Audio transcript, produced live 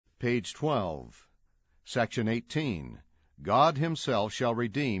Page 12. Section 18. God himself shall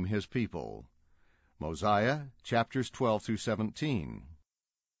redeem his people. Mosiah, chapters 12 through 17.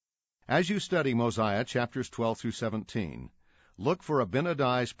 As you study Mosiah, chapters 12 through 17, look for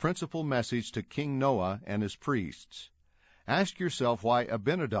Abinadi's principal message to King Noah and his priests. Ask yourself why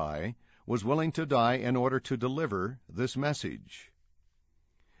Abinadi was willing to die in order to deliver this message.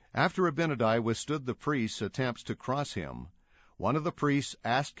 After Abinadi withstood the priests' attempts to cross him, one of the priests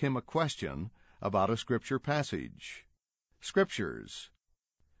asked him a question about a scripture passage. Scriptures.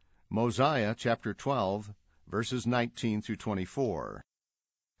 Mosiah chapter 12, verses 19 through 24.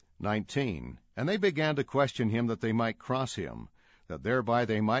 19. And they began to question him that they might cross him, that thereby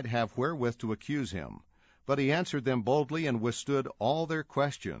they might have wherewith to accuse him. But he answered them boldly and withstood all their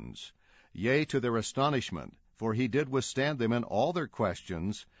questions, yea, to their astonishment, for he did withstand them in all their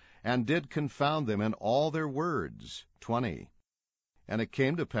questions, and did confound them in all their words. 20. And it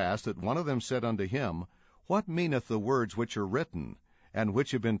came to pass that one of them said unto him, What meaneth the words which are written, and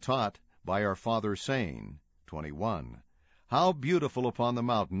which have been taught by our fathers, saying? 21. How beautiful upon the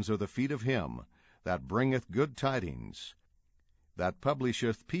mountains are the feet of him that bringeth good tidings, that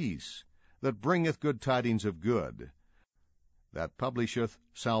publisheth peace, that bringeth good tidings of good, that publisheth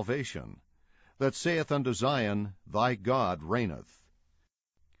salvation, that saith unto Zion, Thy God reigneth.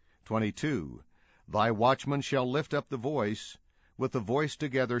 22. Thy watchmen shall lift up the voice, with the voice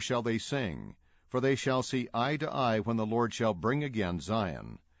together shall they sing, for they shall see eye to eye when the Lord shall bring again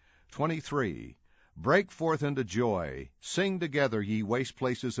Zion. 23. Break forth into joy, sing together, ye waste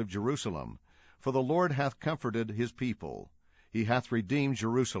places of Jerusalem, for the Lord hath comforted his people, he hath redeemed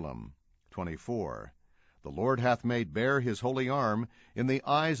Jerusalem. 24. The Lord hath made bare his holy arm in the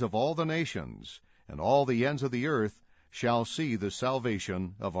eyes of all the nations, and all the ends of the earth shall see the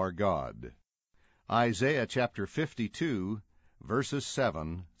salvation of our God. Isaiah chapter 52, verses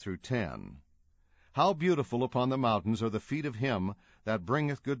 7 through 10. How beautiful upon the mountains are the feet of him that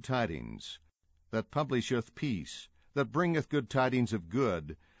bringeth good tidings, that publisheth peace, that bringeth good tidings of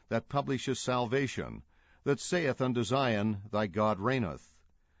good, that publisheth salvation, that saith unto Zion, Thy God reigneth.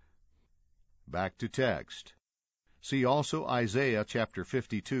 Back to text. See also Isaiah chapter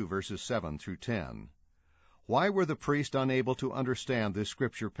 52, verses 7 through 10. Why were the priests unable to understand this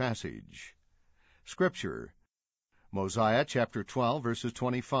scripture passage? Scripture. Mosiah chapter 12, verses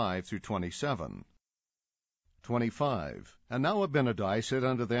 25 through 27. 25. And now Abinadi said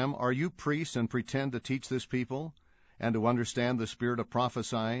unto them, Are you priests, and pretend to teach this people, and to understand the spirit of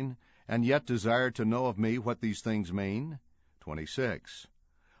prophesying, and yet desire to know of me what these things mean? 26.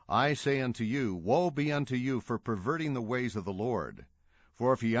 I say unto you, Woe be unto you for perverting the ways of the Lord.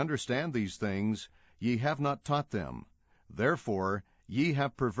 For if ye understand these things, ye have not taught them. Therefore ye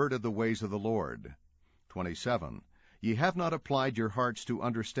have perverted the ways of the Lord. 27. Ye have not applied your hearts to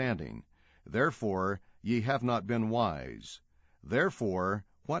understanding. Therefore ye have not been wise. Therefore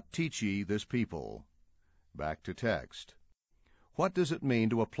what teach ye this people? Back to text. What does it mean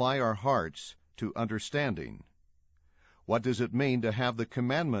to apply our hearts to understanding? What does it mean to have the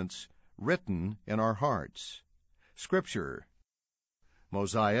commandments written in our hearts? Scripture.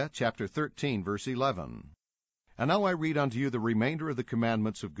 Mosiah chapter 13, verse 11. And now I read unto you the remainder of the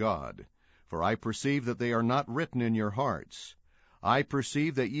commandments of God, for I perceive that they are not written in your hearts. I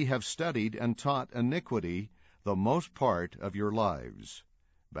perceive that ye have studied and taught iniquity the most part of your lives.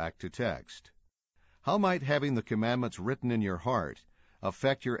 Back to text. How might having the commandments written in your heart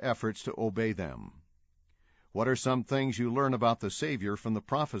affect your efforts to obey them? What are some things you learn about the Savior from the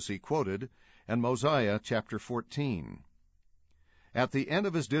prophecy quoted in Mosiah chapter 14? At the end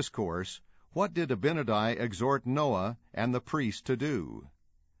of his discourse, what did Abinadi exhort Noah and the priests to do?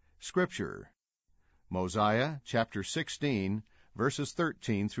 Scripture. Mosiah chapter 16, verses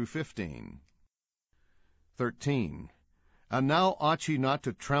 13 through 15. 13. And now ought ye not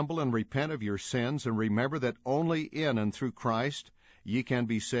to tremble and repent of your sins, and remember that only in and through Christ ye can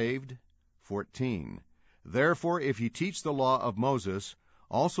be saved? 14. Therefore, if ye teach the law of Moses,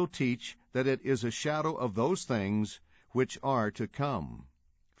 also teach that it is a shadow of those things which are to come.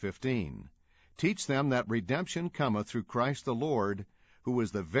 15. Teach them that redemption cometh through Christ the Lord, who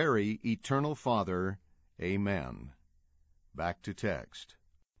is the very eternal Father. Amen. Back to text.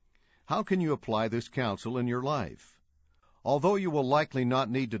 How can you apply this counsel in your life? Although you will likely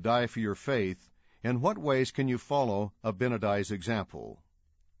not need to die for your faith, in what ways can you follow Abinadi's example?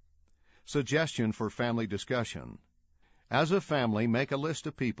 Suggestion for family discussion. As a family, make a list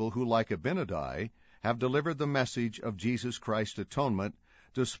of people who, like Abinadi, have delivered the message of Jesus Christ's atonement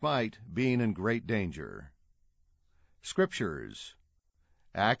despite being in great danger. Scriptures.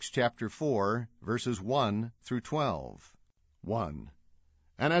 Acts chapter 4, verses 1 through 12. 1.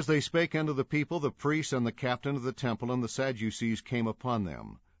 And as they spake unto the people, the priests and the captain of the temple and the Sadducees came upon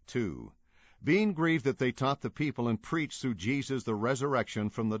them. 2. Being grieved that they taught the people and preached through Jesus the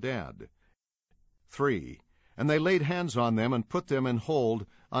resurrection from the dead. 3. And they laid hands on them and put them in hold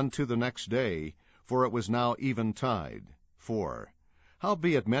unto the next day, for it was now eventide. 4.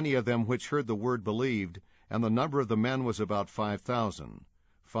 Howbeit many of them which heard the word believed, and the number of the men was about 5,000.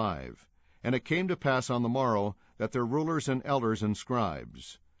 5. And it came to pass on the morrow that their rulers and elders and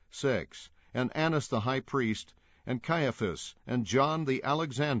scribes. 6. And Annas the high priest, and Caiaphas, and John the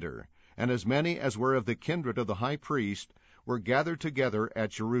Alexander, and as many as were of the kindred of the high priest, were gathered together at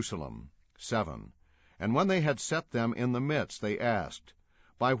Jerusalem. 7. And when they had set them in the midst, they asked,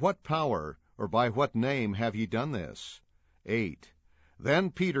 By what power, or by what name have ye done this? 8.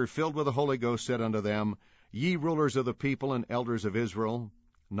 Then Peter, filled with the Holy Ghost, said unto them, Ye rulers of the people and elders of Israel.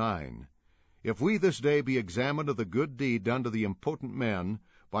 9. If we this day be examined of the good deed done to the impotent men,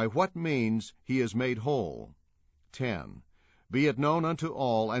 by what means he is made whole? 10. Be it known unto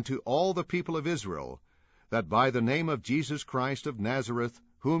all, and to all the people of Israel, that by the name of Jesus Christ of Nazareth,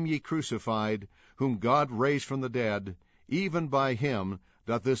 whom ye crucified, whom God raised from the dead, even by him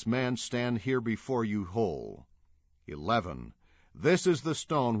doth this man stand here before you whole. 11. This is the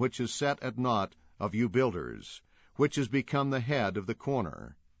stone which is set at naught of you builders, which is become the head of the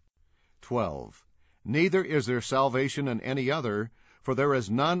corner. 12. Neither is there salvation in any other, for there is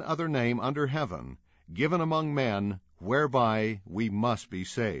none other name under heaven, given among men, whereby we must be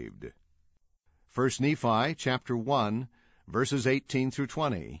saved. 1 Nephi, chapter 1, verses 18 through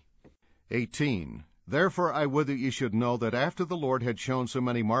 20. 18. Therefore I would that ye should know that after the Lord had shown so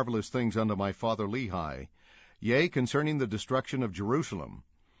many marvelous things unto my father Lehi, yea, concerning the destruction of Jerusalem,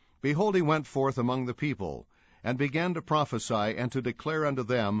 behold, he went forth among the people, and began to prophesy and to declare unto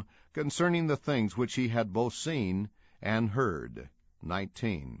them concerning the things which he had both seen and heard.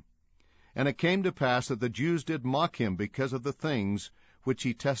 19. And it came to pass that the Jews did mock him because of the things which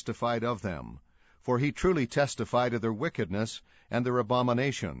he testified of them. For he truly testified of their wickedness and their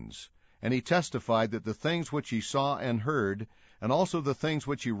abominations. And he testified that the things which he saw and heard, and also the things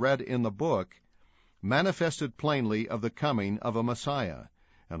which he read in the book, manifested plainly of the coming of a Messiah,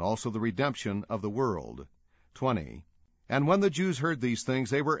 and also the redemption of the world. 20. And when the Jews heard these things,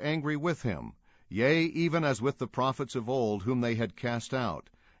 they were angry with him, yea, even as with the prophets of old, whom they had cast out,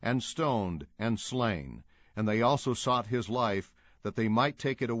 and stoned, and slain. And they also sought his life, that they might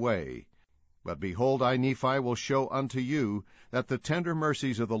take it away. But behold, I, Nephi, will show unto you that the tender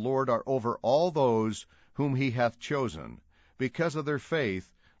mercies of the Lord are over all those whom he hath chosen, because of their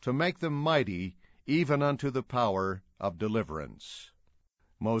faith, to make them mighty, even unto the power of deliverance.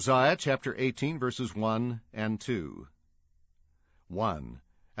 Mosiah, chapter 18, verses 1 and 2. 1.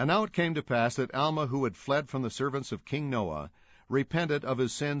 And now it came to pass that Alma, who had fled from the servants of King Noah, repented of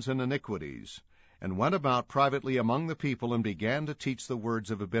his sins and iniquities, and went about privately among the people, and began to teach the words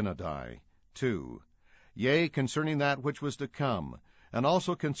of Abinadi. 2. Yea, concerning that which was to come, and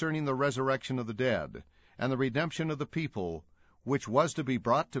also concerning the resurrection of the dead, and the redemption of the people, which was to be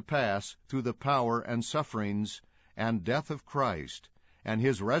brought to pass through the power and sufferings and death of Christ, and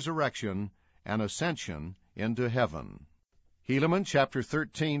his resurrection and ascension into heaven. Helaman, chapter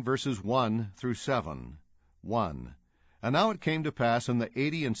 13, verses 1 through 7. 1. And now it came to pass in the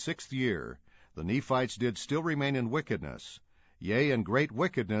 86th year, the Nephites did still remain in wickedness, yea, in great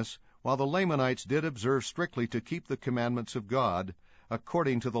wickedness, while the Lamanites did observe strictly to keep the commandments of God,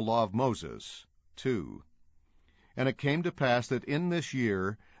 according to the law of Moses. 2. And it came to pass that in this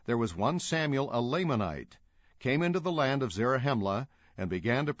year there was one Samuel a Lamanite, came into the land of Zarahemla, and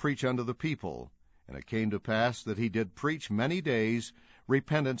began to preach unto the people. And it came to pass that he did preach many days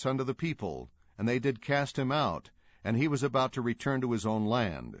repentance unto the people, and they did cast him out, and he was about to return to his own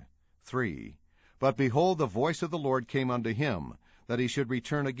land. 3. But behold, the voice of the Lord came unto him, that he should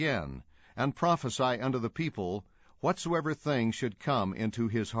return again, and prophesy unto the people whatsoever things should come into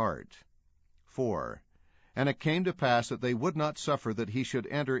his heart. 4. And it came to pass that they would not suffer that he should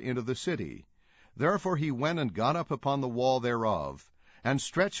enter into the city. Therefore he went and got up upon the wall thereof, and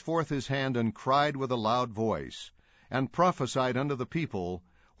stretched forth his hand, and cried with a loud voice, and prophesied unto the people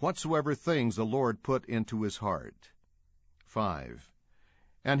whatsoever things the Lord put into his heart. 5.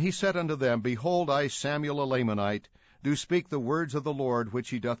 And he said unto them, Behold, I, Samuel a Lamanite, do speak the words of the Lord which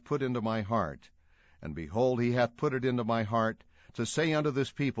he doth put into my heart. And behold, he hath put it into my heart, to say unto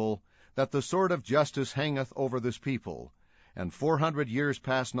this people, that the sword of justice hangeth over this people, and 400 years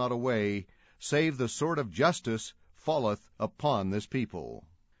pass not away, save the sword of justice falleth upon this people.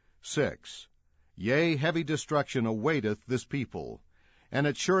 6. Yea, heavy destruction awaiteth this people, and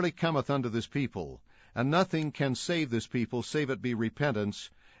it surely cometh unto this people, and nothing can save this people, save it be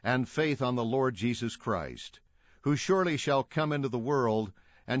repentance, and faith on the Lord Jesus Christ, who surely shall come into the world,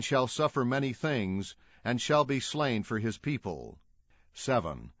 and shall suffer many things, and shall be slain for his people.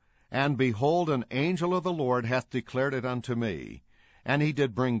 7. And behold, an angel of the Lord hath declared it unto me, and he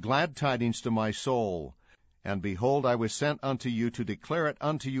did bring glad tidings to my soul. And behold, I was sent unto you to declare it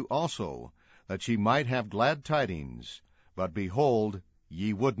unto you also, that ye might have glad tidings. But behold,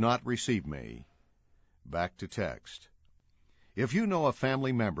 ye would not receive me. Back to text. If you know of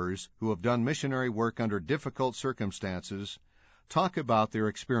family members who have done missionary work under difficult circumstances, talk about their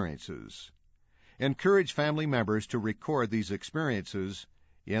experiences. Encourage family members to record these experiences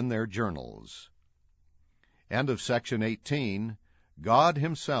in their journals. End of section 18. God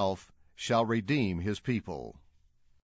himself shall redeem his people.